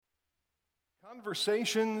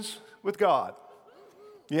Conversations with God.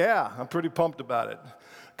 Yeah, I'm pretty pumped about it.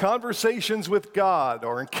 Conversations with God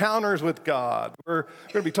or encounters with God. We're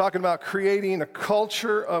going to be talking about creating a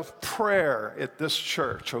culture of prayer at this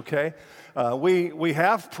church, okay? We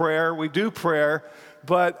have prayer, we do prayer,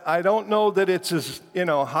 but I don't know that it's as,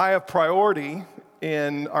 high a priority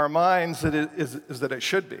in our minds that it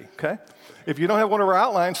should be, okay? If you don't have one of our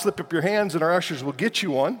outlines, slip up your hands and our ushers will get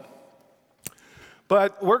you one.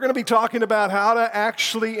 But we're going to be talking about how to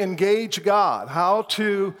actually engage God, how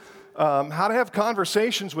to have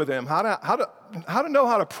conversations with Him, how to know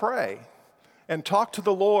how to pray and talk to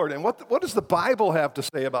the Lord. And what does the Bible have to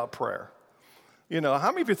say about prayer?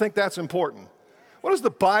 How many of you think that's important? What does the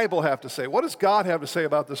Bible have to say? What does God have to say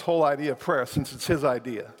about this whole idea of prayer, since it's His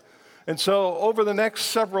idea? And so over the next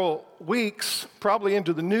several weeks, probably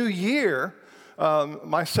into the new year,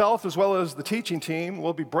 myself as well as the teaching team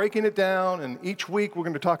will be breaking it down, and each week we're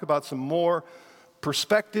going to talk about some more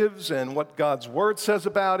perspectives and what God's Word says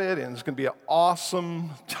about it, and it's going to be an awesome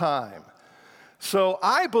time. So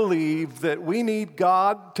I believe that we need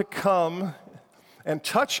God to come and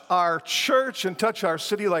touch our church and touch our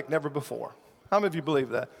city like never before. How many of you believe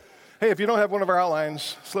that? Hey, if you don't have one of our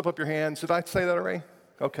outlines, slip up your hands. Did I say that already?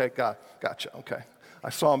 Okay, gotcha, okay. I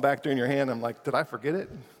saw them back there in your hand. I'm like, did I forget it?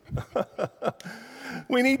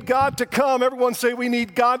 We need God to come. Everyone say, we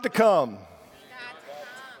need God to come.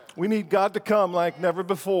 We need God to come like never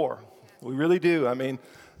before. We really do. I mean,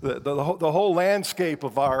 the whole landscape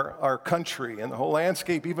of our country and the whole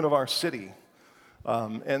landscape even of our city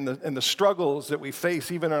and the struggles that we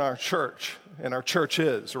face even in our church and our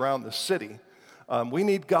churches around the city, we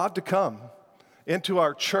need God to come into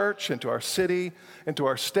our church, into our city, into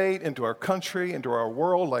our state, into our country, into our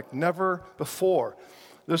world like never before.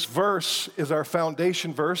 This verse is our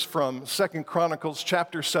foundation verse from 2 Chronicles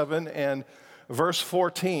chapter 7 and verse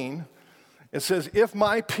 14. It says, if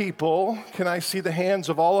my people, can I see the hands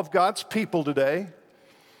of all of God's people today?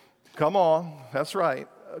 Come on, that's right.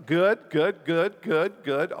 Good.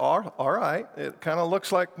 All right. It kind of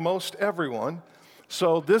looks like most everyone.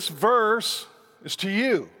 So this verse is to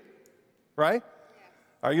you, right?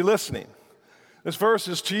 Are you listening? This verse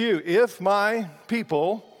is to you. If my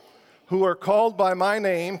people who are called by my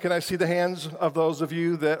name, can I see the hands of those of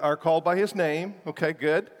you that are called by His name? Okay,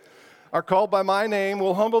 good. Are called by my name,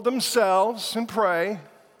 will humble themselves and pray,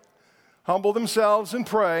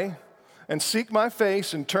 and seek my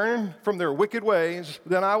face and turn from their wicked ways,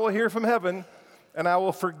 then I will hear from heaven, and I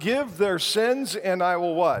will forgive their sins, and I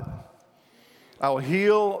will what? I will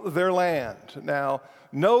heal their land. Now,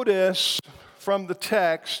 notice from the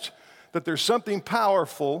text that there's something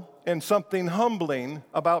powerful and something humbling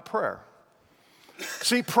about prayer.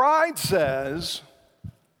 See, pride says,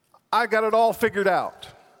 I got it all figured out.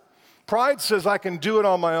 Pride says I can do it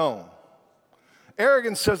on my own.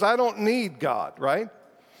 Arrogance says I don't need God, right?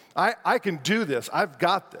 I can do this. I've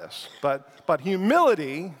got this. But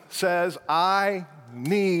humility says I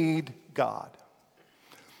need God.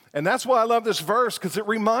 And that's why I love this verse, because it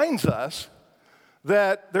reminds us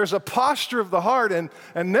that there's a posture of the heart, and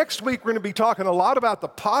next week we're going to be talking a lot about the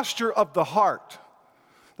posture of the heart.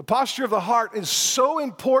 The posture of the heart is so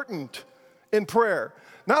important in prayer.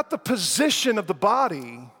 Not the position of the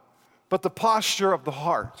body, but the posture of the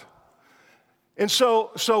heart. And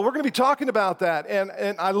so we're going to be talking about that,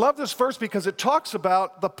 and I love this verse because it talks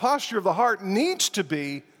about the posture of the heart needs to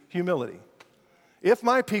be humility. If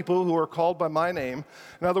my people who are called by my name,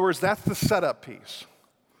 in other words, that's the setup piece,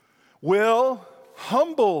 will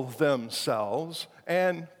humble themselves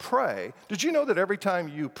and pray. Did you know that every time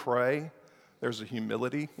you pray, there's a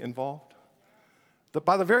humility involved? That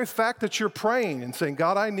by the very fact that you're praying and saying,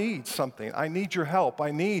 God, I need something. I need your help.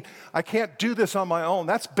 I can't do this on my own.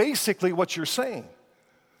 That's basically what you're saying.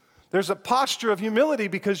 There's a posture of humility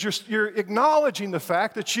because you're acknowledging the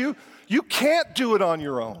fact that you can't do it on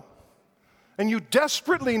your own. And you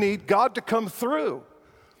desperately need God to come through.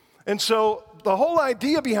 And so the whole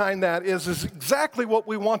idea behind that is exactly what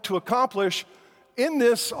we want to accomplish in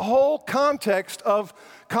this whole context of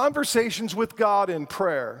conversations with God in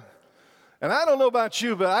prayer. And I don't know about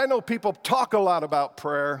you, but I know people talk a lot about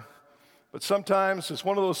prayer, but sometimes it's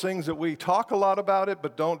one of those things that we talk a lot about it,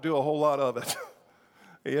 but don't do a whole lot of it.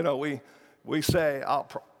 We say,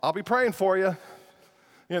 I'll be praying for you.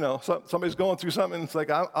 Somebody's going through something, and it's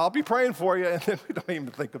like, I'll be praying for you, and then we don't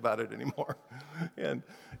even think about it anymore. And,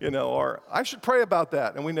 or I should pray about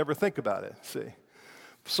that, and we never think about it, see.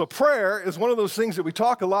 So prayer is one of those things that we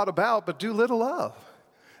talk a lot about, but do little of.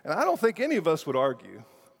 And I don't think any of us would argue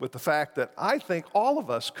with the fact that I think all of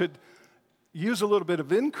us could use a little bit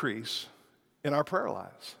of increase in our prayer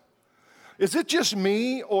lives. Is it just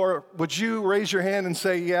me, or would you raise your hand and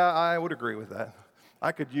say, yeah, I would agree with that?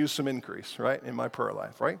 I could use some increase, right, in my prayer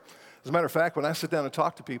life, right? As a matter of fact, when I sit down and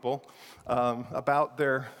talk to people about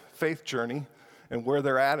their faith journey and where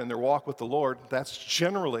they're at in their walk with the Lord, that's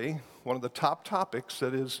generally one of the top topics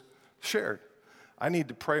that is shared. I need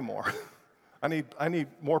to pray more. I need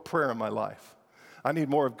more prayer in my life. I need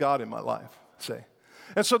more of God in my life, say.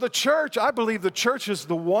 And so the church, I believe the church is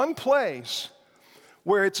the one place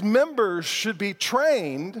where its members should be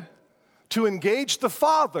trained to engage the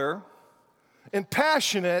Father in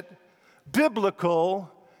passionate,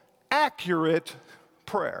 biblical, accurate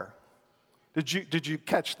prayer. Did you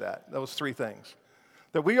catch that? Those three things.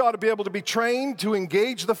 That we ought to be able to be trained to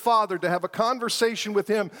engage the Father, to have a conversation with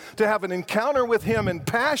Him, to have an encounter with Him in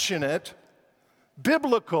passionate,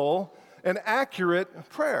 biblical, and accurate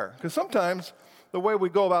prayer. Because sometimes the way we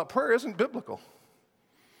go about prayer isn't biblical.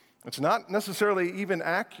 It's not necessarily even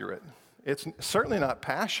accurate. It's certainly not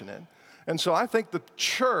passionate. And so I think the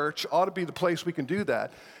church ought to be the place we can do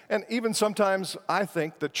that. And even sometimes I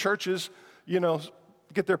think that churches,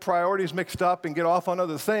 get their priorities mixed up and get off on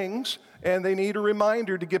other things, and they need a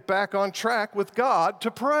reminder to get back on track with God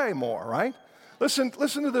to pray more, right? Listen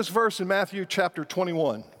to this verse in Matthew chapter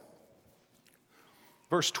 21,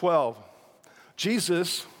 verse 12.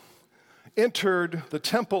 Jesus entered the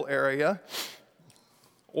temple area,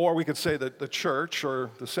 or we could say the church or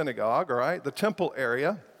the synagogue, all right, the temple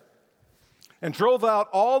area, and drove out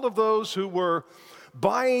all of those who were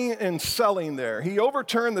buying and selling there. He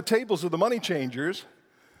overturned the tables of the money changers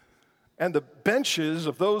and the benches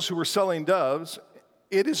of those who were selling doves.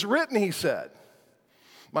 It is written, he said,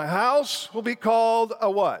 my house will be called a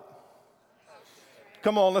what?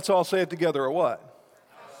 Come on, let's all say it together, a what?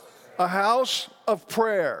 A house of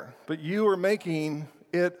prayer, but you are making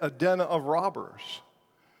it a den of robbers.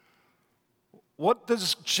 What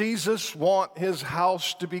does Jesus want his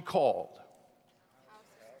house to be called?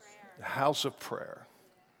 The house of prayer.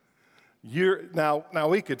 Now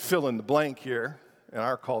we could fill in the blank here in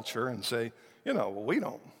our culture and say, we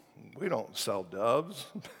don't sell doves.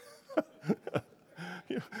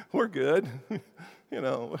 We're good.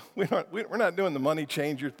 We're not doing the money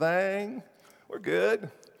changer thing. We're good.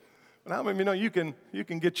 But how many you can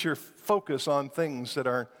get your focus on things that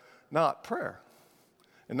are not prayer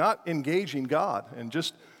and not engaging God, and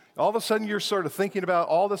just all of a sudden you're sort of thinking about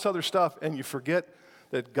all this other stuff and you forget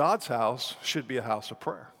that God's house should be a house of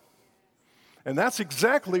prayer. And that's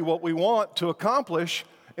exactly what we want to accomplish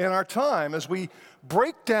in our time as we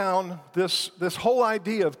break down this whole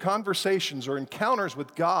idea of conversations or encounters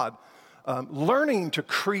with God, learning to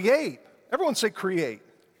create. Everyone say create.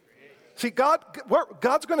 See,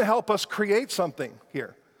 God's going to help us create something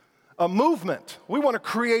here, a movement. We want to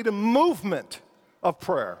create a movement of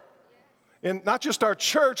prayer in not just our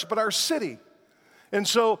church, but our city. And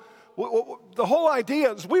so the whole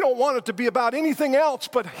idea is we don't want it to be about anything else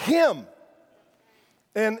but Him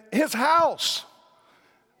and His house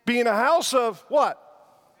being a house of what?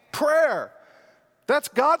 Prayer. That's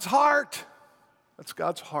God's heart. That's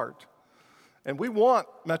God's heart. And we want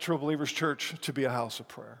Metro Believers Church to be a house of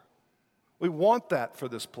prayer. We want that for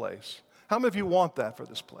this place. How many of you want that for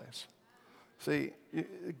this place? See,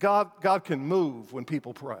 God can move when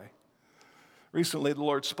people pray. Recently, the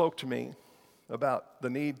Lord spoke to me about the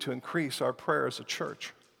need to increase our prayer as a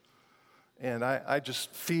church. And I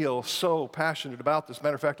just feel so passionate about this.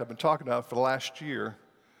 Matter of fact, I've been talking about it for the last year.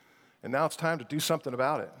 And now it's time to do something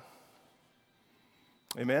about it.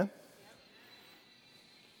 Amen?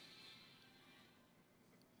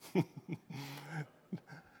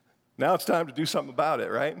 Now it's time to do something about it,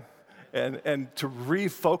 right? And to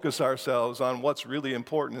refocus ourselves on what's really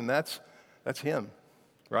important, and that's Him,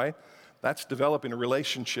 right? That's developing a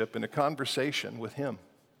relationship and a conversation with Him.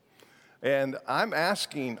 And I'm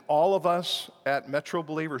asking all of us at Metro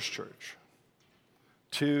Believers Church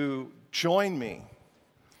to join me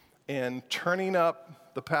in turning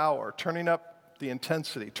up the power, turning up the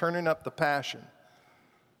intensity, turning up the passion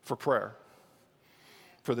for prayer.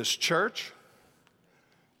 For this church,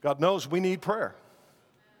 God knows we need prayer.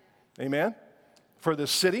 Amen? For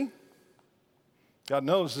this city, God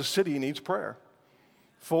knows the city needs prayer.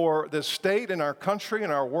 For this state and our country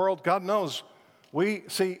and our world, God knows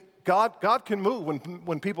God can move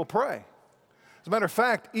when people pray. As a matter of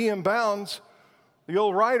fact, E.M. Bounds, the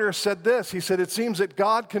old writer, said this. He said, it seems that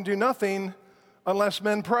God can do nothing unless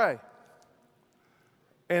men pray.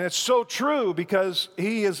 And it's so true because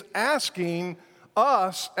He is asking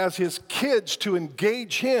us as His kids to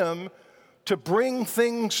engage Him to bring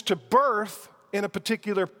things to birth in a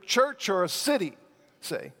particular church or a city,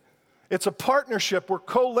 say. It's a partnership. We're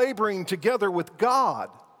co-laboring together with God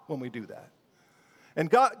when we do that. And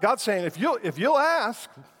God's saying, if you'll ask,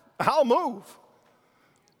 I'll move.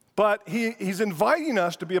 But he's inviting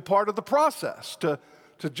us to be a part of the process, to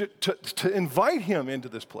invite him into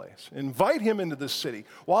this place, invite him into this city.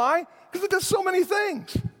 Why? Because it does so many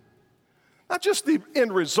things. Not just the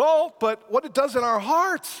end result, but what it does in our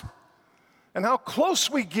hearts and how close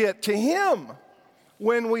we get to him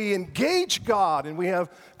when we engage God and we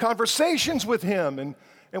have conversations with him and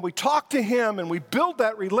we talk to him and we build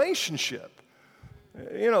that relationship.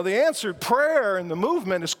 You know, the answered prayer and the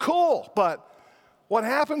movement is cool, but what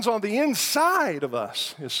happens on the inside of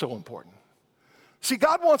us is so important. See,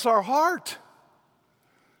 God wants our heart.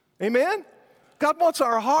 Amen? God wants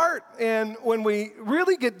our heart, and when we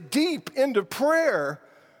really get deep into prayer,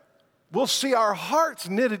 we'll see our hearts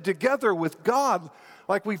knitted together with God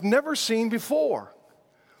like we've never seen before.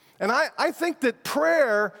 And I think that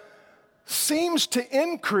prayer seems to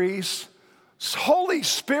increase Holy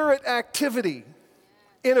Spirit activity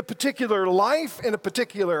in a particular life, in a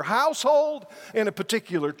particular household, in a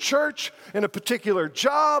particular church, in a particular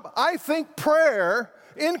job. I think prayer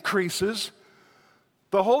increases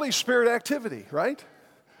the Holy Spirit activity, right?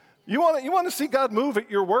 You want to see God move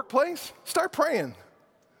at your workplace? Start praying.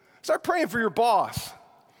 Start praying for your boss.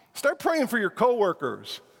 Start praying for your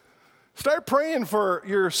coworkers. Start praying for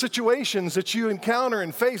your situations that you encounter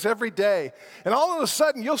and face every day. And all of a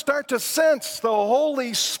sudden, you'll start to sense the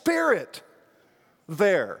Holy Spirit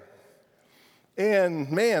there.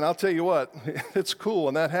 And man, I'll tell you what, it's cool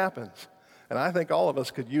when that happens. And I think all of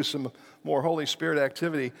us could use some more Holy Spirit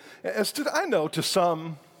activity. I know to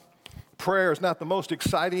some, prayer is not the most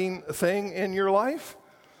exciting thing in your life.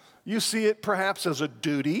 You see it perhaps as a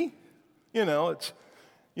duty.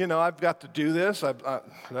 I've got to do this.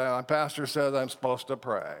 My pastor says I'm supposed to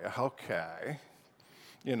pray. Okay.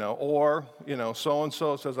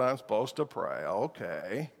 So-and-so says I'm supposed to pray.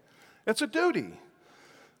 Okay. It's a duty.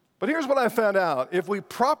 But here's what I found out. If we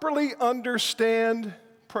properly understand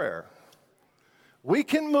prayer, we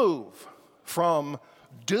can move from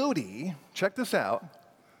duty, check this out,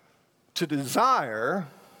 to desire,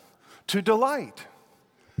 to delight.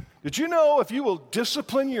 Did you know if you will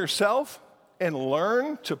discipline yourself and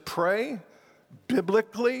learn to pray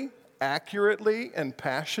biblically, accurately, and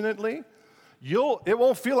passionately, it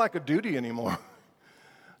won't feel like a duty anymore.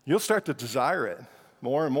 You'll start to desire it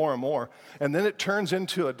more and more and more. And then it turns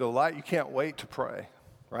into a delight. You can't wait to pray,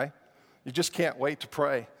 right? You just can't wait to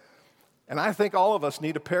pray. And I think all of us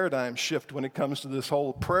need a paradigm shift when it comes to this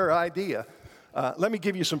whole prayer idea. Let me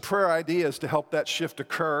give you some prayer ideas to help that shift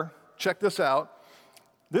occur. Check this out.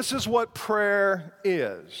 This is what prayer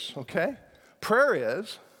is, okay? Prayer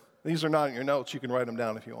is, these are not in your notes, you can write them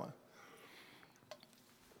down if you want.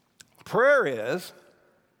 Prayer is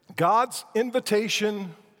God's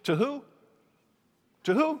invitation to who?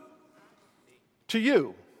 To who? To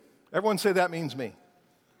you. Everyone say that means me.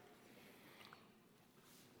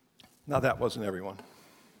 Now that wasn't everyone.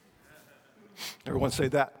 Everyone say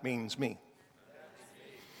that means me.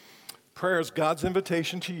 Prayer is God's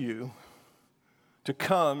invitation to you to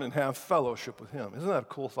come and have fellowship with him. Isn't that a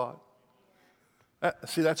cool thought?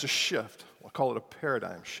 See, that's a shift. I'll call it a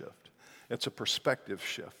paradigm shift. It's a perspective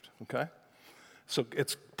shift, okay? So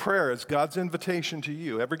prayer is God's invitation to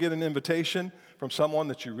you. Ever get an invitation from someone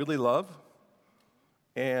that you really love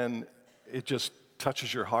and it just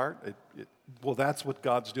touches your heart? Well, that's what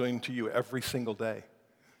God's doing to you every single day.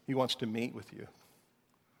 He wants to meet with you,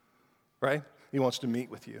 right? He wants to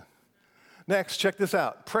meet with you. Next, check this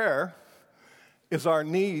out. Prayer is our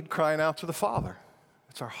need crying out to the Father.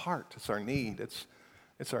 It's our heart. It's our need.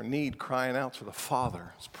 It's our need crying out to the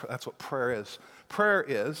Father. That's what prayer is. Prayer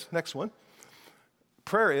is, next one,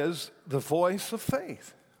 prayer is the voice of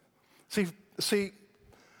faith. See,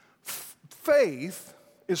 faith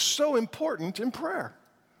is so important in prayer.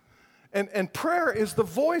 And prayer is the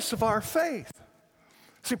voice of our faith.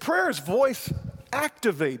 See, prayer is voice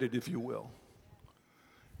activated, if you will.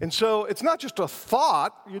 And so it's not just a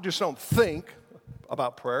thought. You just don't think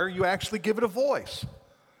about prayer. You actually give it a voice.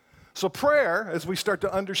 So prayer, as we start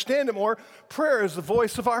to understand it more, prayer is the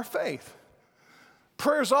voice of our faith.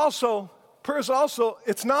 Prayer is also,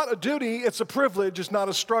 it's not a duty, it's a privilege, it's not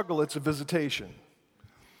a struggle, it's a visitation.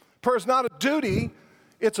 Prayer is not a duty,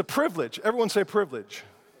 it's a privilege. Everyone say privilege.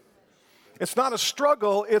 It's not a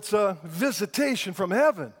struggle, it's a visitation from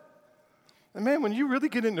heaven. And man, when you really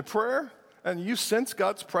get into prayer and you sense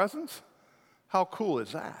God's presence, how cool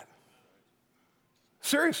is that?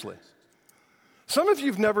 Seriously. Some of you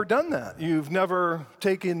have never done that. You've never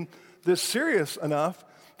taken this serious enough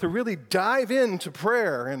to really dive into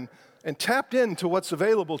prayer and tapped into what's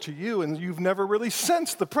available to you, and you've never really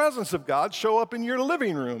sensed the presence of God show up in your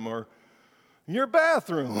living room or in your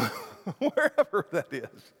bathroom, wherever that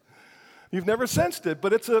is. You've never sensed it,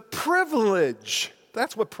 but it's a privilege.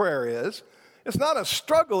 That's what prayer is. It's not a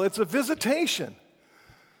struggle, it's a visitation.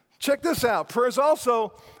 Check this out. Prayer is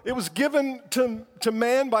also, it was given to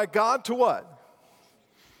man by God to what?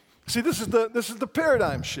 See, this is the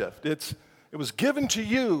paradigm shift. It was given to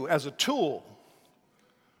you as a tool,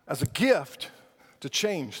 as a gift to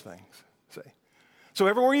change things. See? So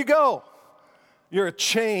everywhere you go, you're a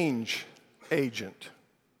change agent,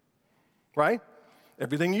 right?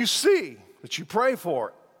 Everything you see that you pray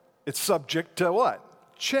for, it's subject to what?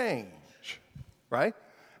 Change, right?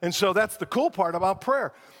 And so that's the cool part about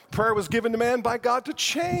prayer. Prayer was given to man by God to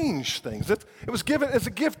change things. It was given as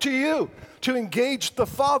a gift to you to engage the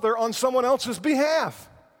Father on someone else's behalf.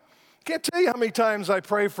 Can't tell you how many times I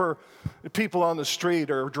pray for people on the street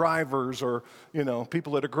or drivers or,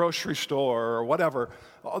 people at a grocery store or whatever.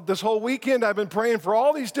 This whole weekend I've been praying for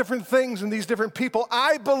all these different things and these different people.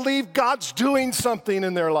 I believe God's doing something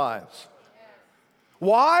in their lives.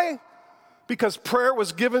 Why? Because prayer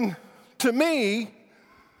was given to me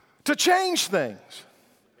to change things.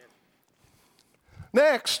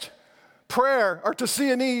 Next, prayer, or to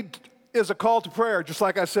see a need, is a call to prayer, just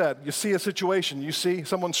like I said. You see a situation, you see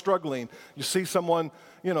someone struggling, you see someone,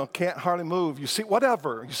 can't hardly move, you see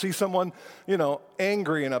whatever. You see someone,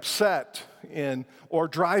 angry and upset or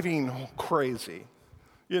driving crazy.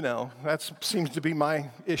 That seems to be my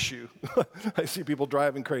issue. I see people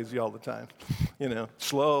driving crazy all the time.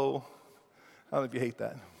 Slow. I don't know if you hate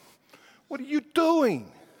that. What are you doing?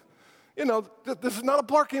 This is not a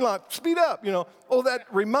parking lot. Speed up, that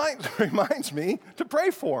reminds me to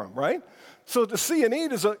pray for them, right? So to see a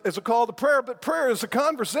need is a call to prayer, but prayer is a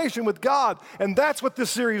conversation with God, and that's what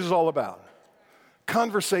this series is all about.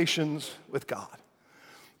 Conversations with God.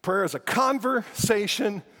 Prayer is a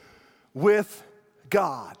conversation with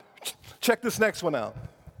God. Check this next one out.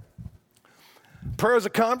 Prayer is a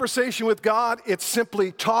conversation with God. It's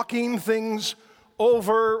simply talking things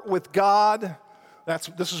over with God.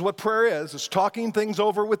 This is what prayer is. It's talking things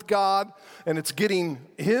over with God, and it's getting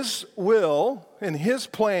His will and His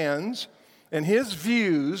plans and His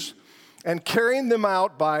views and carrying them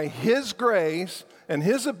out by His grace and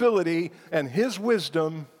His ability and His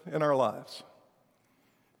wisdom in our lives.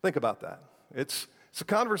 Think about that. It's a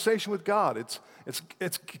conversation with God.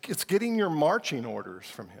 It's getting your marching orders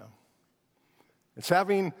from Him. It's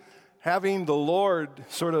having the Lord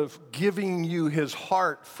sort of giving you His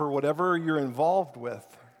heart for whatever you're involved with.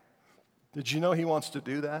 Did you know He wants to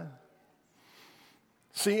do that?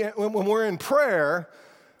 See, when we're in prayer,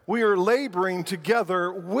 we are laboring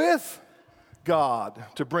together with God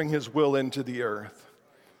to bring His will into the earth.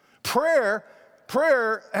 Prayer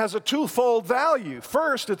has a twofold value.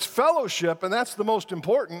 First, it's fellowship, and that's the most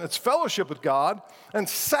important. It's fellowship with God. And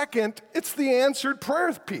second, it's the answered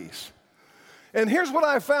prayer piece. And here's what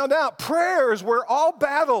I found out. Prayer is where all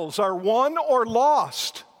battles are won or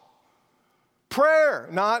lost. Prayer,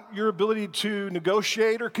 not your ability to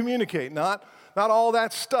negotiate or communicate, not all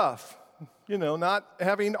that stuff, not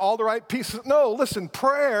having all the right pieces. No, listen,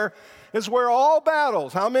 prayer is where all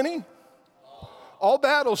battles, how many? All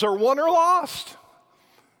battles are won or lost.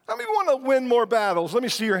 How many want to win more battles? Let me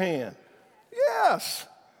see your hand. Yes.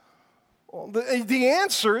 Well, the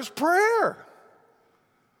answer is prayer.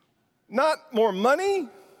 Not more money,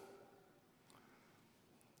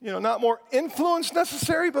 not more influence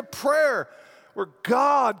necessary, but prayer, where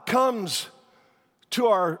God comes to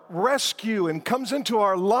our rescue and comes into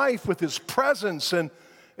our life with His presence and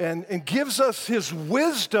gives us His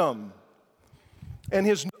wisdom and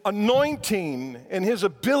His anointing and His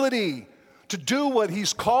ability to do what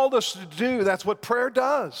He's called us to do. That's what prayer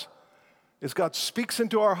does, is God speaks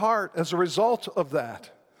into our heart as a result of that.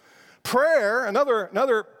 Prayer,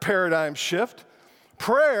 another paradigm shift,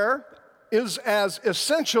 prayer is as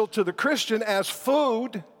essential to the Christian as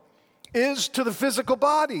food is to the physical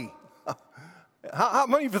body. How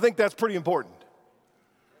many of you think that's pretty important?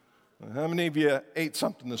 How many of you ate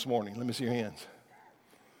something this morning? Let me see your hands.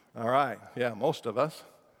 All right, yeah, most of us.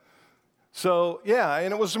 So, yeah,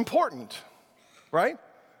 and it was important, right?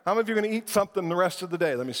 How many of you are going to eat something the rest of the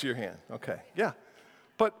day? Let me see your hand. Okay, yeah.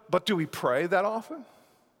 But do we pray that often?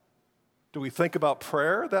 Do we think about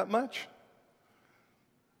prayer that much?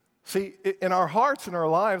 See, in our hearts and our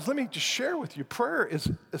lives, let me just share with you, prayer is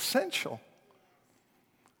essential.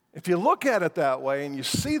 If you look at it that way and you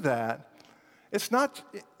see that, it's not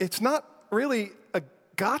really a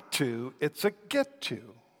got to, it's a get to.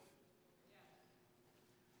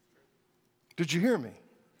 Did you hear me?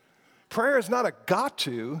 Prayer is not a got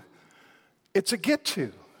to, it's a get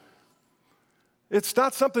to. It's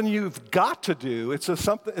not something you've got to do. It's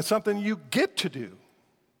something you get to do.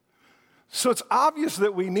 So it's obvious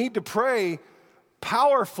that we need to pray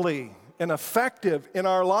powerfully and effective in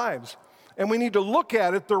our lives. And we need to look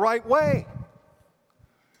at it the right way.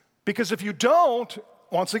 Because if you don't,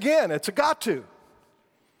 once again, it's a got to.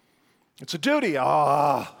 It's a duty.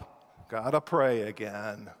 Gotta pray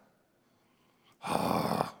again.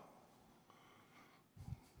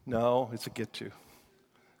 No, it's a get to.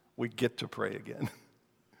 We get to pray again.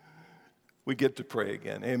 We get to pray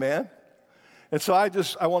again. Amen? And so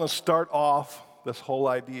I want to start off this whole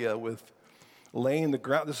idea with laying the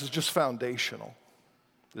ground. This is just foundational.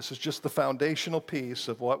 This is just the foundational piece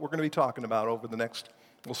of what we're going to be talking about over the next,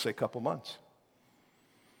 we'll say, couple months.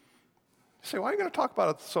 You say, why are you going to talk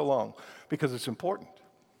about it so long? Because it's important.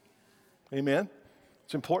 Amen?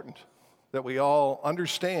 It's important that we all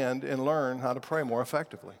understand and learn how to pray more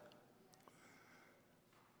effectively.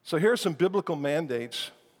 So here are some biblical mandates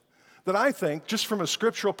that I think, just from a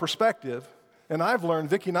scriptural perspective, and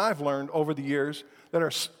Vicki and I've learned over the years, that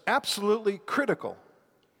are absolutely critical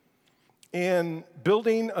in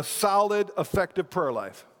building a solid, effective prayer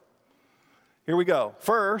life. Here we go.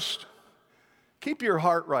 First, keep your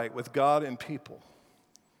heart right with God and people.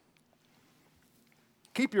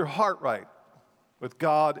 Keep your heart right with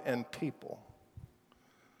God and people.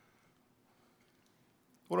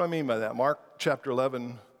 What do I mean by that? Mark chapter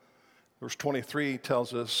 11, verse 23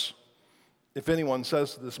 tells us, if anyone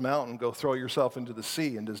says to this mountain, go throw yourself into the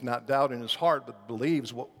sea, and does not doubt in his heart, but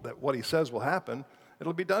believes that what he says will happen,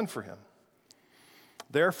 it'll be done for him.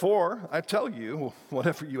 Therefore, I tell you,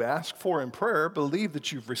 whatever you ask for in prayer, believe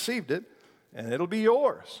that you've received it, and it'll be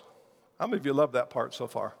yours. How many of you love that part so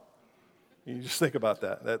far? You just think about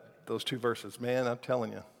those two verses. Man, I'm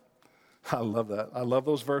telling you, I love that. I love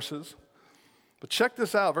those verses. But check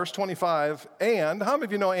this out, verse 25, and, how many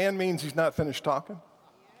of you know and means he's not finished talking?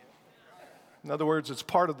 In other words, it's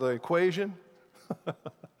part of the equation.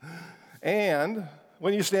 And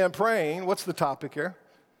when you stand praying, what's the topic here?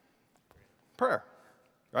 Prayer,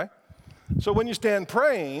 right? So when you stand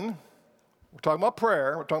praying, we're talking about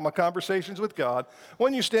prayer, we're talking about conversations with God.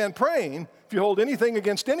 When you stand praying, if you hold anything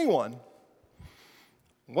against anyone,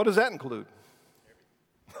 what does that include?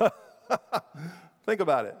 Think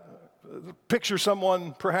about it. Picture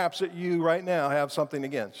someone perhaps that you right now have something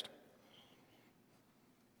against.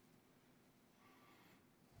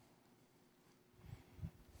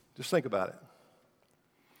 Just think about it.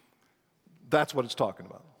 That's what it's talking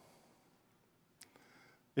about.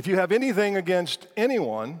 If you have anything against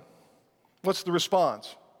anyone, what's the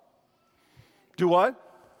response? Do what?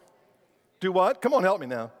 Do what? Come on, help me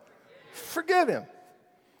now. Forgive him,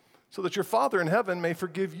 so that your Father in heaven may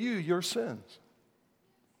forgive you your sins.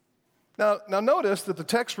 Now notice that the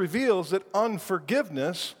text reveals that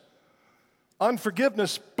unforgiveness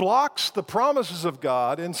blocks the promises of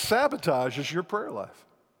God and sabotages your prayer life.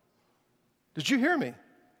 Did you hear me?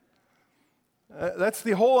 That's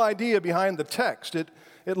the whole idea behind the text. It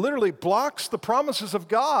literally blocks the promises of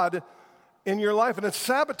God in your life, and it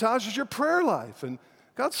sabotages your prayer life. And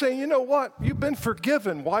God's saying, you know what? You've been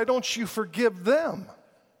forgiven. Why don't you forgive them?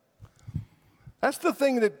 That's the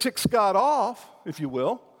thing that ticks God off, if you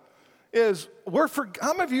will, is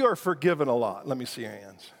how many of you are forgiven a lot? Let me see your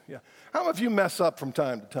hands. Yeah. How many of you mess up from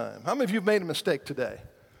time to time? How many of you have made a mistake today?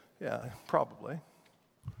 Yeah, probably.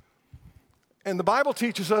 And the Bible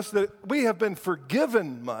teaches us that we have been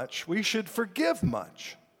forgiven much, we should forgive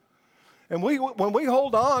much. And when we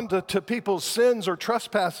hold on to people's sins or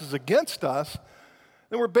trespasses against us,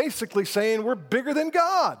 then we're basically saying we're bigger than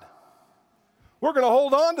God. We're going to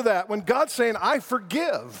hold on to that when God's saying, I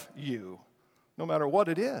forgive you, no matter what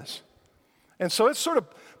it is. And so it sort of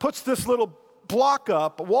puts this little block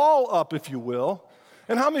up, a wall up, if you will.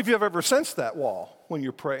 And how many of you have ever sensed that wall when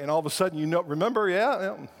you're praying? And all of a sudden you know, remember,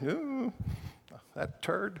 that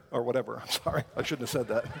turd, or whatever. I'm sorry, I shouldn't have said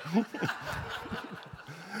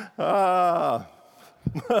that.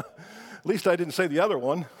 At least I didn't say the other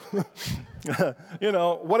one.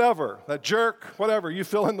 Whatever, that jerk, whatever, you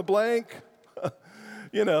fill in the blank.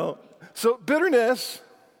 So bitterness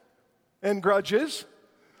and grudges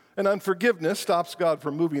and unforgiveness stops God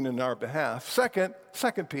from moving in our behalf.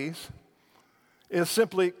 Second piece is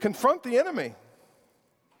simply confront the enemy.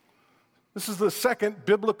 This is the second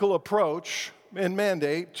biblical approach and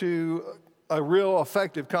mandate to a real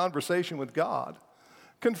effective conversation with God.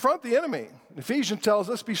 Confront the enemy. Ephesians tells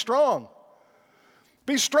us, be strong.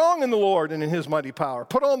 Be strong in the Lord and in his mighty power.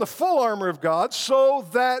 Put on the full armor of God so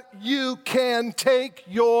that you can take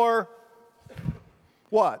your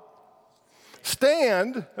what?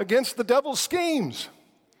 Stand against the devil's schemes.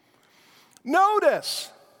 Notice,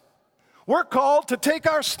 We're called to take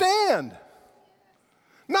our stand,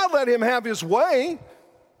 not let him have his way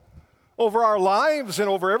over our lives and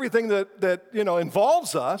over everything that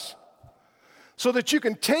involves us, so that you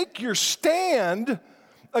can take your stand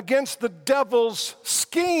against the devil's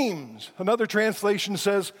schemes. Another translation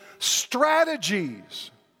says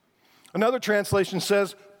strategies. Another translation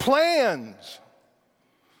says plans.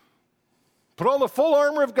 Put on the full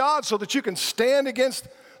armor of God so that you can stand against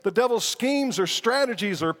the devil's schemes or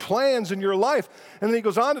strategies or plans in your life. And then he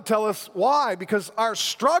goes on to tell us why. Because our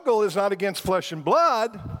struggle is not against flesh and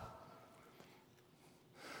blood,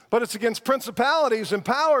 but it's against principalities and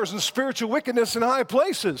powers and spiritual wickedness in high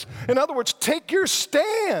places. In other words, take your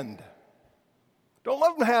stand. Don't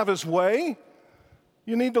let him have his way.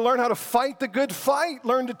 You need to learn how to fight the good fight.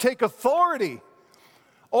 Learn to take authority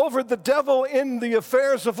over the devil in the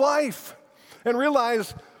affairs of life. And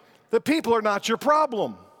realize that people are not your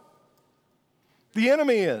problem. The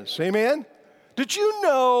enemy is. Amen? Did you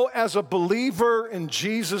know, as a believer in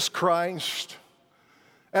Jesus Christ,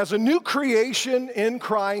 as a new creation in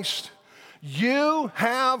Christ, you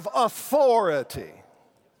have authority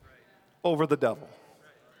over the devil?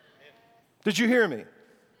 Did you hear me?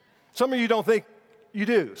 Some of you don't think you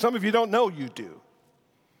do. Some of you don't know you do.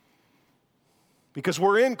 Because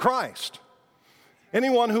we're in Christ.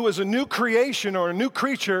 Anyone who is a new creation or a new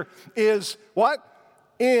creature is what?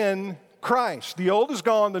 In Christ. The old is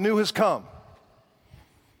gone, the new has come.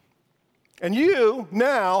 And you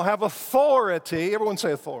now have authority. Everyone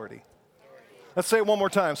say authority. Let's say it one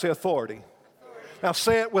more time. Say authority. Now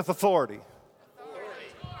say it with authority.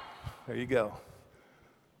 There you go.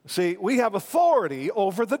 See, we have authority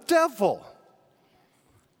over the devil.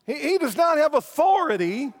 He does not have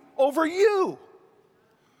authority over you.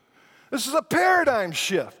 This is a paradigm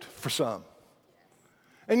shift for some.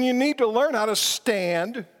 And you need to learn how to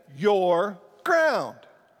stand your ground.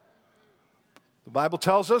 The Bible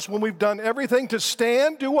tells us when we've done everything to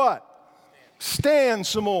stand, do what? Stand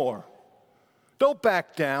some more. Don't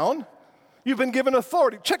back down. You've been given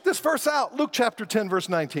authority. Check this verse out, Luke chapter 10, verse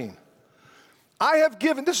 19.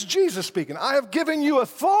 This is Jesus speaking, I have given you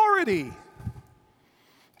authority.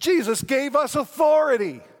 Jesus gave us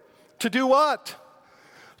authority to do what?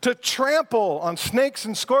 To trample on snakes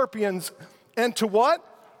and scorpions and to what?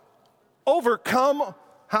 Overcome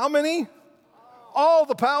how many? All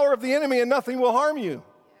the power of the enemy, and nothing will harm you.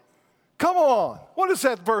 Come on. What does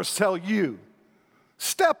that verse tell you?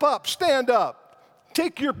 Step up, stand up,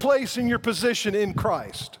 take your place in your position in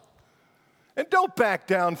Christ. And don't back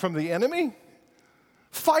down from the enemy.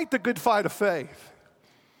 Fight the good fight of faith.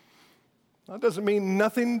 That doesn't mean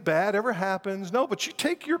nothing bad ever happens. No, but you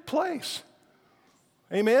take your place.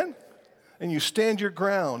 Amen? And you stand your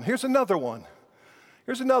ground. Here's another one.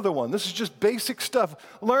 Here's another one. This is just basic stuff.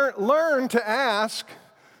 Learn to ask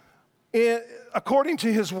according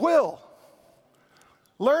to his will.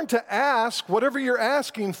 Learn to ask whatever you're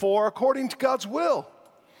asking for according to God's will.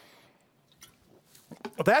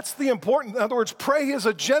 That's the important, in other words, pray his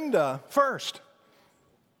agenda first.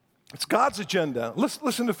 It's God's agenda.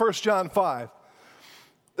 Listen to 1 John 5.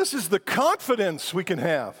 This is the confidence we can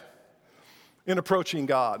have in approaching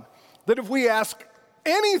God. That if we ask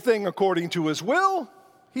anything according to his will,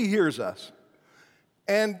 he hears us.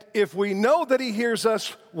 And if we know that he hears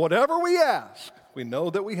us, whatever we ask, we know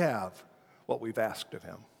that we have what we've asked of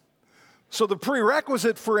him. So the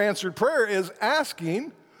prerequisite for answered prayer is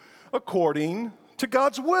asking according to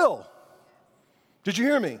God's will. Did you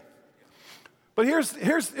hear me? But here's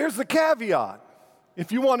the caveat.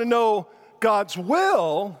 If you want to know God's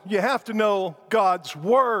will, you have to know God's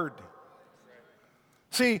word.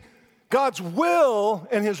 See, God's will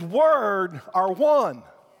and his word are one.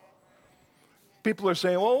 People are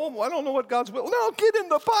saying, well, I don't know what God's will. No, get in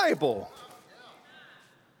the Bible.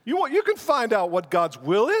 You can find out what God's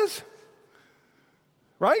will is.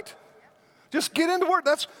 Right? Just get into word.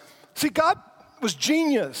 See, God was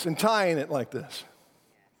genius in tying it like this.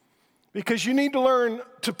 Because you need to learn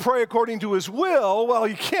to pray according to his will. Well,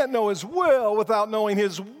 you can't know his will without knowing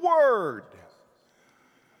his word.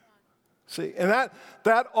 See, and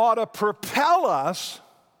that ought to propel us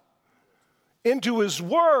into his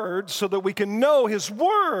word so that we can know his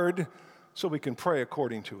word so we can pray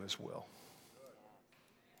according to his will.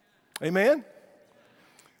 Amen?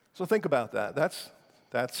 So think about that.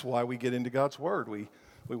 That's why we get into God's word. We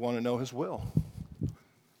want to know his will.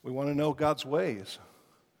 We want to know God's ways.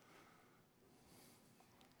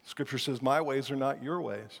 Scripture says, my ways are not your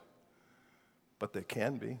ways, but they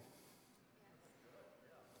can be.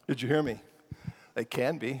 Did you hear me? They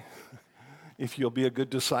can be, if you'll be a good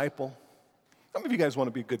disciple. How many of you guys want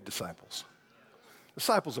to be good disciples?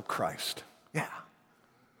 Disciples of Christ. Yeah.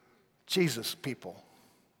 Jesus people.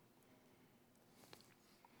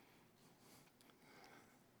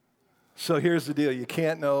 So here's the deal. You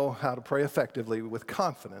can't know how to pray effectively with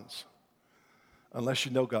confidence unless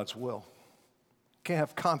you know God's will. You can't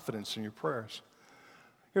have confidence in your prayers.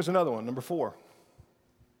 Here's another one, number 4.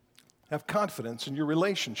 Have confidence in your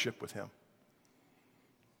relationship with Him.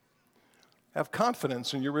 Have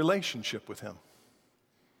confidence in your relationship with Him.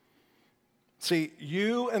 See,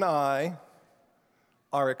 you and I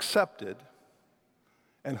are accepted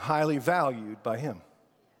and highly valued by Him.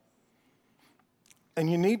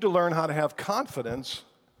 And you need to learn how to have confidence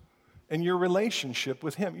in your relationship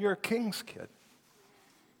with Him. You're a king's kid.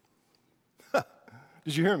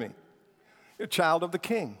 Did you hear me? You're a child of the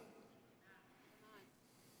King.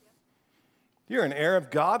 You're an heir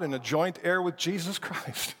of God and a joint heir with Jesus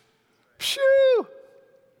Christ. Shoo!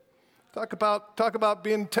 Talk about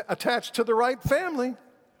being attached to the right family.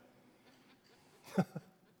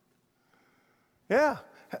 Yeah.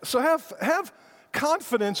 So have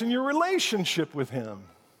confidence in your relationship with Him.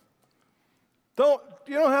 You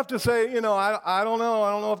don't have to say, I don't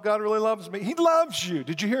know if God really loves me. He loves you.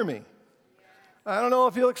 Did you hear me? I don't know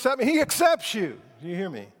if He'll accept me. He accepts you. Do you hear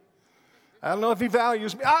me? I don't know if He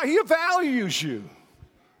values me. He values you.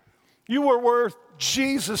 You were worth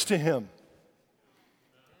Jesus to Him.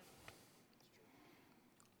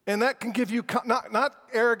 And that can give you not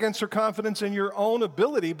arrogance or confidence in your own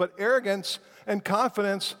ability, but arrogance and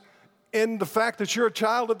confidence in the fact that you're a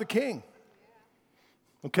child of the King.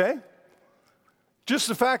 Okay? Just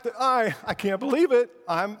the fact that I can't believe it.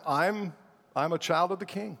 I'm a child of the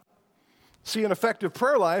King. See, an effective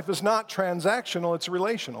prayer life is not transactional, it's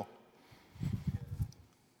relational.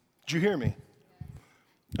 Did you hear me?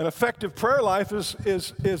 An effective prayer life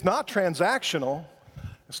is not transactional.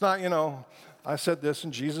 It's not, I said this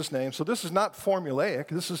in Jesus' name. So this is not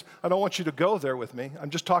formulaic. I don't want you to go there with me. I'm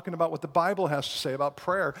just talking about what the Bible has to say about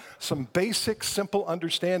prayer. Some basic, simple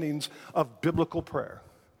understandings of biblical prayer.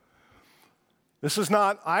 This is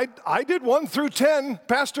not, I did 1 through 10.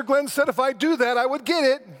 Pastor Glenn said if I do that, I would get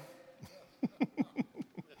it.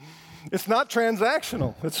 It's not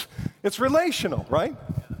transactional. It's relational, right?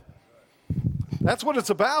 That's what it's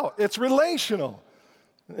about. It's relational.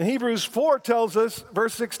 Hebrews 4 tells us,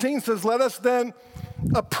 verse 16 says, let us then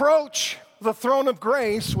approach the throne of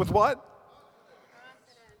grace with what?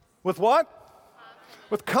 Confidence. With what? Confidence.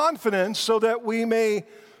 With confidence, so that we may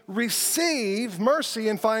receive mercy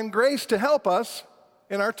and find grace to help us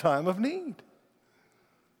in our time of need.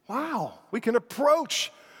 Wow, we can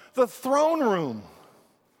approach the throne room.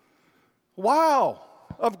 Wow,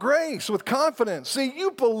 of grace with confidence. See,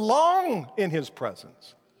 you belong in His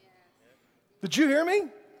presence. Did you hear me?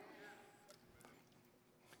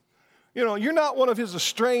 You're not one of His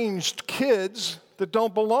estranged kids that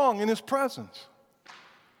don't belong in His presence.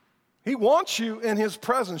 He wants you in His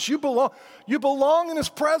presence. You belong in His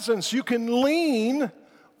presence. You can lean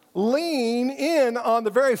in on the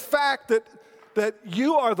very fact that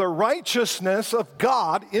you are the righteousness of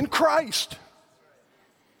God in Christ.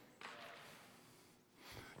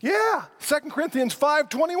 Yeah, 2 Corinthians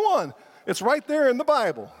 5:21. It's right there in the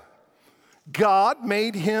Bible. God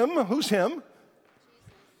made Him, who's Him?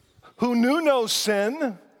 Who knew no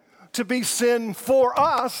sin, to be sin for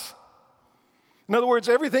us. In other words,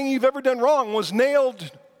 everything you've ever done wrong was nailed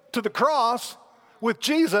to the cross with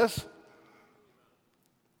Jesus.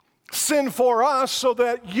 Sin for us, so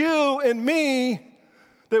that you and me,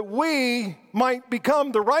 that we might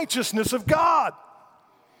become the righteousness of God.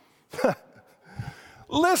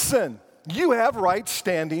 Listen, you have right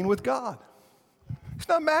standing with God. He's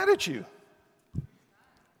not mad at you.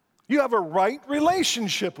 You have a right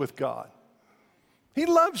relationship with God. He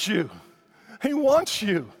loves you. He wants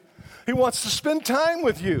you. He wants to spend time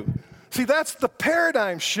with you. See, that's the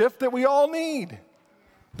paradigm shift that we all need.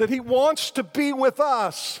 That He wants to be with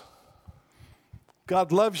us.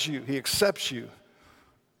 God loves you. He accepts you.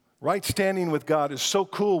 Right standing with God is so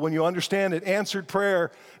cool when you understand that answered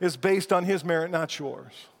prayer is based on His merit, not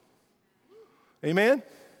yours. Amen?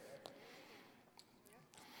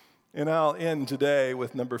 And I'll end today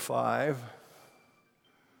with number 5.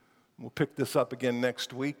 We'll pick this up again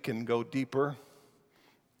next week and go deeper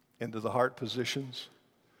into the heart positions,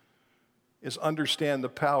 is understand the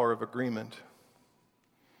power of agreement.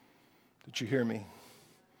 Did you hear me?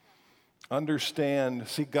 Understand.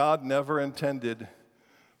 See, God never intended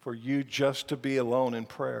for you just to be alone in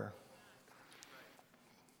prayer.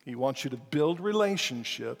 He wants you to build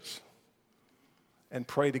relationships and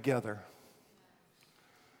pray together.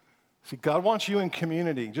 See, God wants you in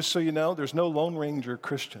community. Just so you know, there's no Lone Ranger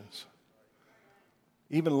Christians.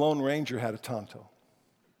 Even Lone Ranger had a Tonto.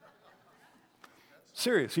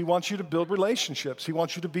 Serious. He wants you to build relationships. He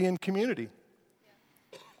wants you to be in community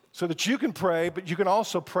so that you can pray, but you can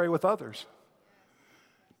also pray with others.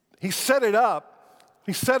 He set it up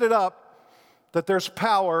that there's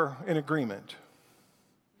power in agreement.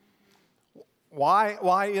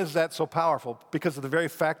 Why is that so powerful? Because of the very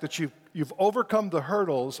fact that you've overcome the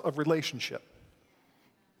hurdles of relationship.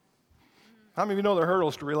 How many of you know the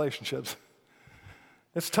hurdles to relationships?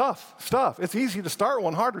 It's tough stuff. It's easy to start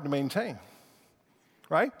one, harder to maintain,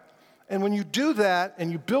 right? And when you do that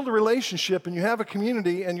and you build a relationship and you have a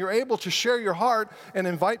community and you're able to share your heart and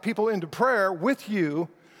invite people into prayer with you,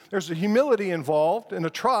 there's a humility involved and a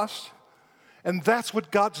trust, and that's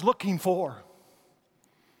what God's looking for.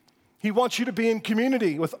 He wants you to be in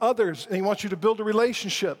community with others, and he wants you to build a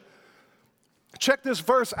relationship. Check this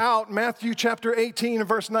verse out, Matthew chapter 18 and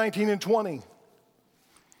verse 19 and 20.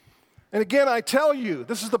 And again, I tell you,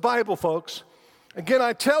 this is the Bible, folks. Again,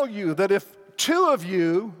 I tell you that if two of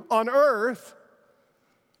you on earth,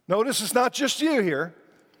 notice it's not just you here,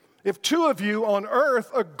 if two of you on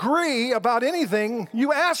earth agree about anything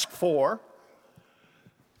you ask for,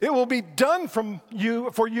 it will be done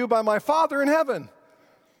for you by my Father in heaven.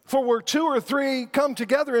 For where two or three come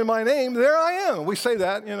together in my name, there I am. We say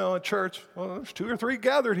that, at church. Well, there's two or three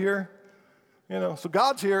gathered here. So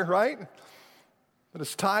God's here, right? But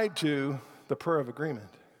it's tied to the prayer of agreement.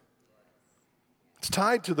 It's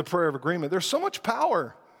tied to the prayer of agreement. There's so much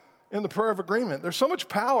power in the prayer of agreement. There's so much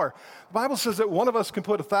power. The Bible says that one of us can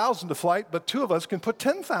put 1,000 to flight, but two of us can put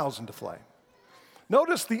 10,000 to flight.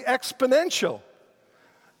 Notice the exponential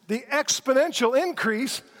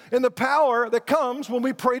increase in the power that comes when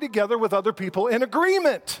we pray together with other people in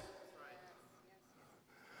agreement.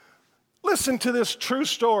 Listen to this true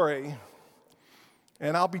story,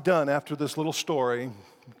 and I'll be done after this little story.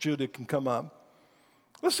 Judah can come up.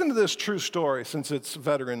 Listen to this true story since it's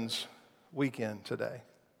Veterans Weekend today.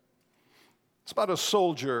 It's about a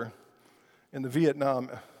soldier in the Vietnam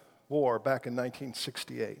War back in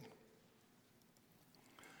 1968.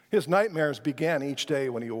 His nightmares began each day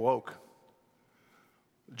when he awoke.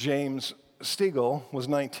 James Stiegel was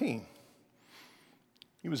 19.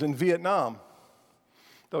 He was in Vietnam.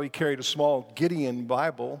 Though he carried a small Gideon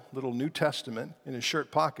Bible, little New Testament, in his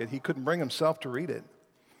shirt pocket, he couldn't bring himself to read it.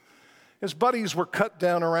 His buddies were cut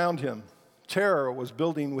down around him. Terror was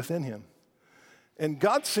building within him. And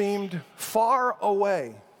God seemed far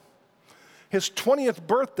away. His 20th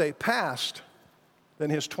birthday passed, then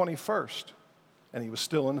his 21st, and he was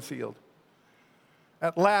still in the field.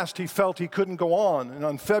 At last, he felt he couldn't go on, and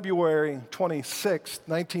on February 26,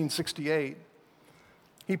 1968,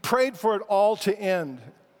 he prayed for it all to end,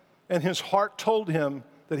 and his heart told him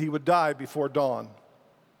that he would die before dawn.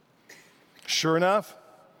 Sure enough,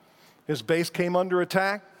 his base came under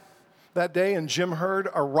attack that day, and Jim heard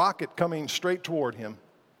a rocket coming straight toward him.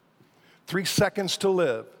 3 seconds to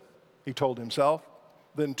live, he told himself,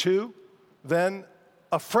 then 2, then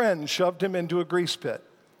a friend shoved him into a grease pit.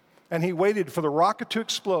 And he waited for the rocket to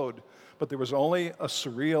explode, but there was only a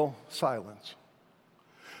surreal silence.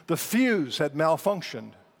 The fuse had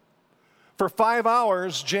malfunctioned. For 5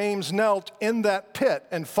 hours, James knelt in that pit,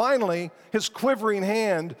 and finally, his quivering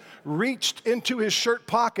hand reached into his shirt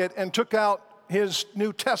pocket and took out his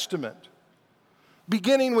New Testament.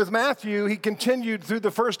 Beginning with Matthew, he continued through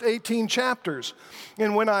the first 18 chapters.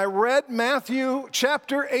 And when I read Matthew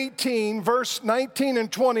chapter 18, verse 19 and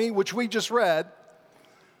 20, which we just read,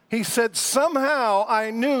 he said, somehow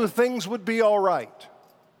I knew things would be all right.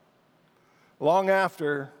 Long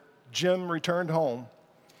after, Jim returned home.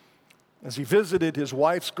 As he visited his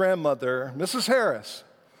wife's grandmother, Mrs. Harris,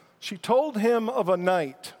 she told him of a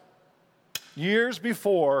night years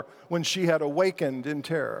before when she had awakened in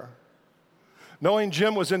terror. Knowing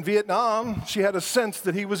Jim was in Vietnam, she had a sense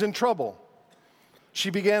that he was in trouble. She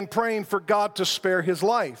began praying for God to spare his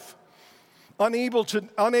life. Unable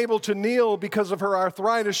to kneel because of her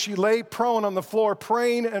arthritis, she lay prone on the floor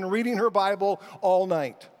praying and reading her Bible all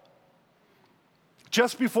night.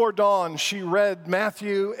 Just before dawn, she read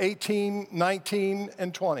Matthew 18, 19,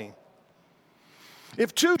 and 20.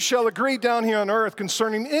 If two shall agree down here on earth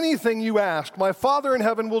concerning anything you ask, my Father in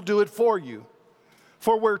heaven will do it for you.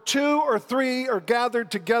 For where 2 or 3 are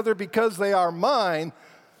gathered together because they are mine,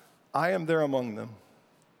 I am there among them.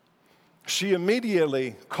 She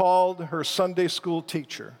immediately called her Sunday school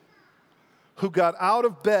teacher, who got out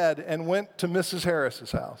of bed and went to Mrs.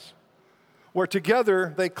 Harris's house, where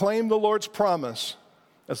together they claimed the Lord's promise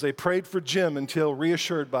as they prayed for Jim until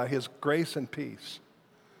reassured by his grace and peace.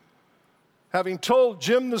 Having told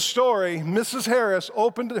Jim the story, Mrs. Harris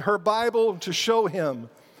opened her Bible to show him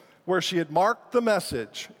where she had marked the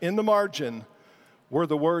message in the margin, were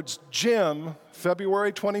the words Jim,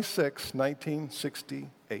 February 26,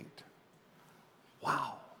 1968.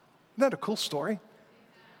 Wow. Isn't that a cool story?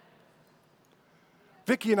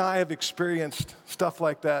 Vicki and I have experienced stuff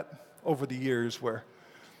like that over the years where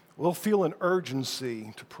we'll feel an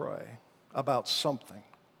urgency to pray about something.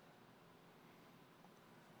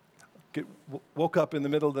 Woke up in the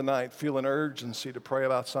middle of the night, feel an urgency to pray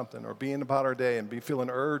about something, or being about our day and feel an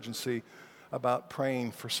urgency about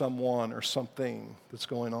praying for someone or something that's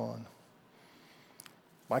going on.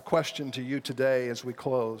 My question to you today as we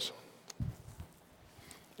close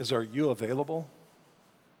is, are you available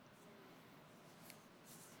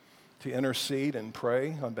to intercede and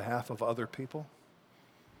pray on behalf of other people?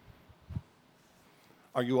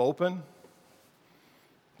 Are you open,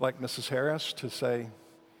 like Mrs. Harris, to say,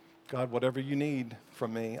 God, whatever you need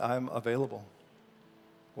from me, I'm available.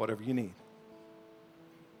 Whatever you need.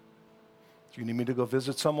 Do you need me to go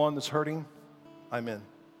visit someone that's hurting? I'm in.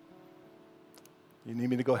 You need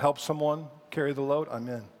me to go help someone carry the load? I'm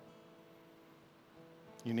in.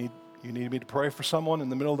 You need me to pray for someone in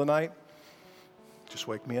the middle of the night? Just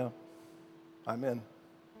wake me up. I'm in.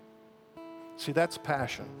 See, that's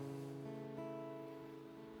passion.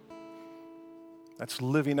 That's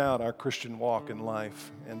living out our Christian walk in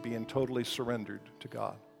life and being totally surrendered to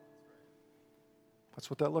God.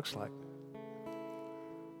 That's what that looks like.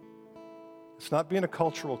 It's not being a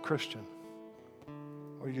cultural Christian,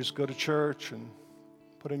 where you just go to church and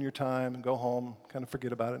put in your time and go home, kind of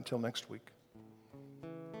forget about it until next week.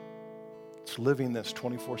 It's living this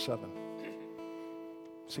 24/7.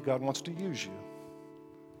 See, God wants to use you.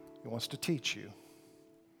 He wants to teach you.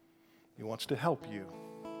 He wants to help you.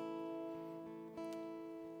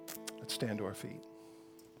 Let's stand to our feet.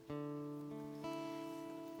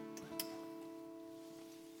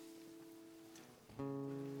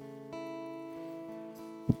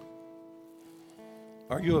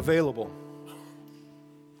 Are you available?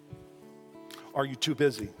 Are you too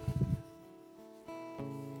busy?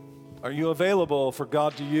 Are you available for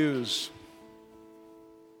God to use?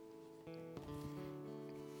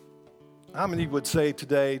 How many would say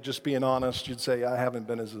today, just being honest, you'd say, I haven't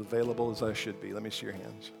been as available as I should be? Let me see your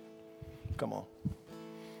hands. Come on.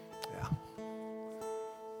 Yeah.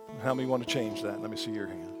 How many want to change that? Let me see your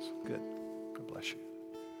hands. Good. God bless you.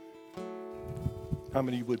 How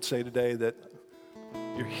many would say today that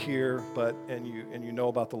you're here, and you know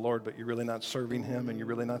about the Lord, but you're really not serving Him, and you're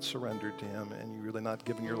really not surrendered to Him, and you're really not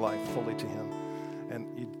giving your life fully to Him? And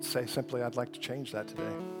you'd say simply, I'd like to change that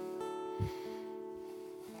today.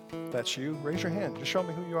 If that's you, raise your hand. Just show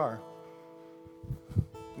me who you are.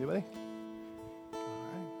 Anybody?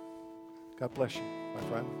 God bless you, my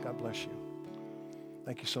friend. God bless you.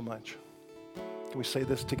 Thank you so much. Can we say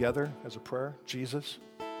this together as a prayer? Jesus,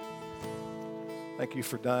 thank you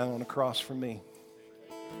for dying on the cross for me.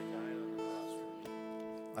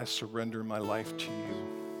 I surrender my life to you.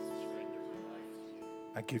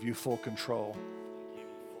 I give you full control.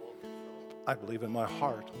 I believe in my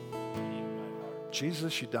heart.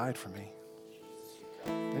 Jesus, you died for me.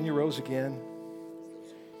 And you rose again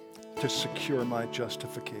to secure my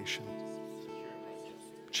justification.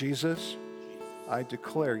 Jesus, I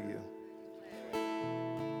declare you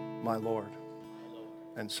my Lord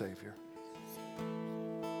and Savior.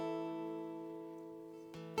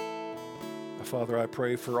 Father, I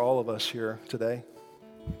pray for all of us here today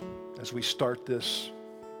as we start this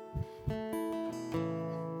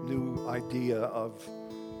new idea of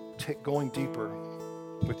going deeper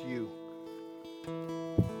with you.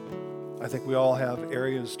 I think we all have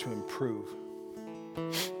areas to improve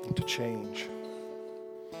and to change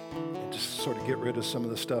and just sort of get rid of some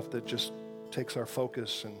of the stuff that just takes our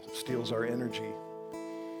focus and steals our energy,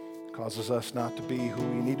 causes us not to be who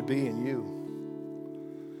we need to be in you.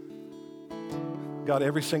 God,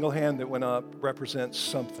 every single hand that went up represents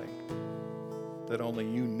something that only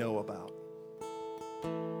you know about.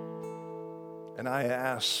 And I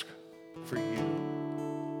ask for you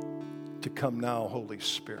to come now, Holy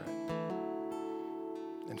Spirit,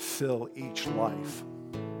 and fill each life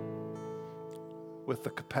with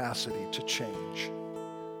the capacity to change.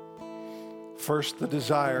 First, the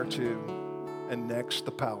desire to, and next,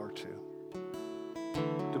 the power to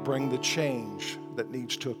bring the change that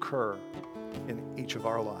needs to occur in each of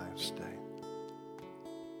our lives today.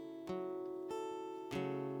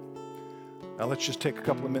 Now let's just take a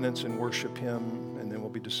couple of minutes and worship Him, and then we'll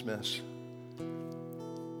be dismissed.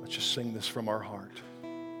 Let's just sing this from our heart.